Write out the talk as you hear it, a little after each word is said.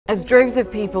As droves of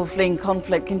people fleeing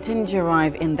conflict continue to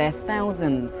arrive in their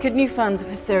thousands, could new funds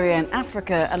for Syria and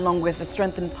Africa, along with a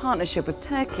strengthened partnership with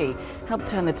Turkey, help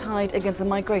turn the tide against the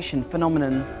migration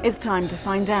phenomenon? It's time to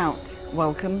find out.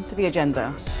 Welcome to the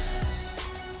agenda.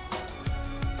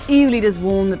 EU leaders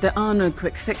warn that there are no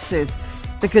quick fixes,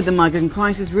 but could the migrant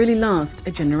crisis really last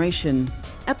a generation?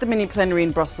 At the mini-plenary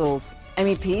in Brussels,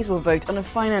 MEPs will vote on a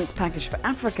finance package for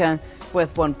Africa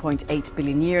worth €1.8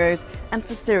 billion and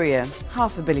for Syria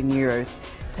 €500 million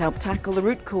to help tackle the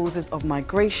root causes of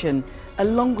migration,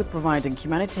 along with providing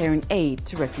humanitarian aid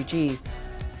to refugees.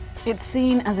 It's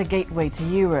seen as a gateway to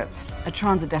Europe, a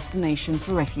transit destination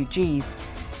for refugees.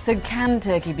 So can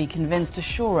Turkey be convinced to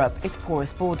shore up its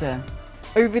porous border?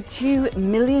 Over 2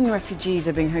 million refugees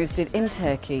are being hosted in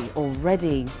Turkey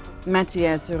already.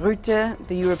 Matthias Rutte,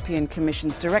 the European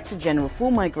Commission's Director General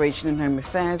for Migration and Home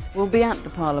Affairs, will be at the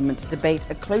Parliament to debate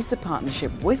a closer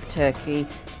partnership with Turkey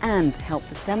and help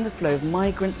to stem the flow of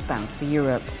migrants bound for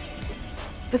Europe.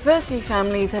 The first few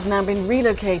families have now been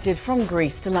relocated from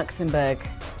Greece to Luxembourg,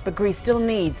 but Greece still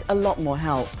needs a lot more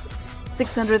help.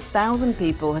 600,000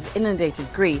 people have inundated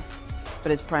Greece, but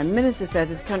his Prime Minister says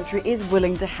his country is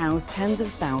willing to house tens of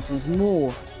thousands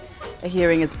more. A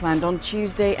hearing is planned on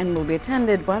Tuesday and will be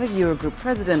attended by the Eurogroup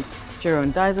President,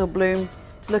 Jeroen Dijsselbloem,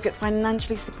 to look at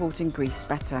financially supporting Greece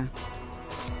better.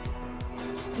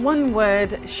 One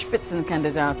word: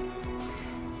 Spitzenkandidat.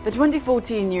 The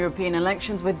 2014 European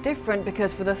elections were different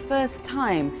because for the first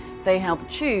time they helped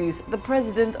choose the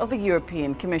President of the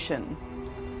European Commission.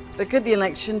 But could the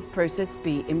election process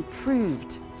be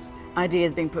improved?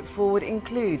 Ideas being put forward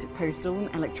include postal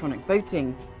and electronic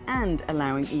voting and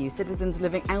allowing EU citizens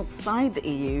living outside the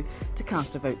EU to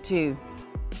cast a vote too.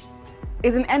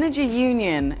 Is an energy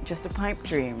union just a pipe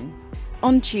dream?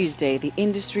 On Tuesday, the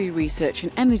Industry, Research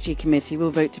and Energy Committee will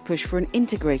vote to push for an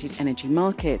integrated energy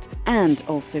market and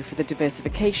also for the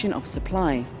diversification of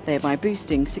supply, thereby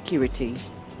boosting security.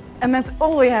 And that's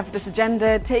all we have for this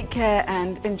agenda. Take care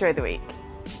and enjoy the week.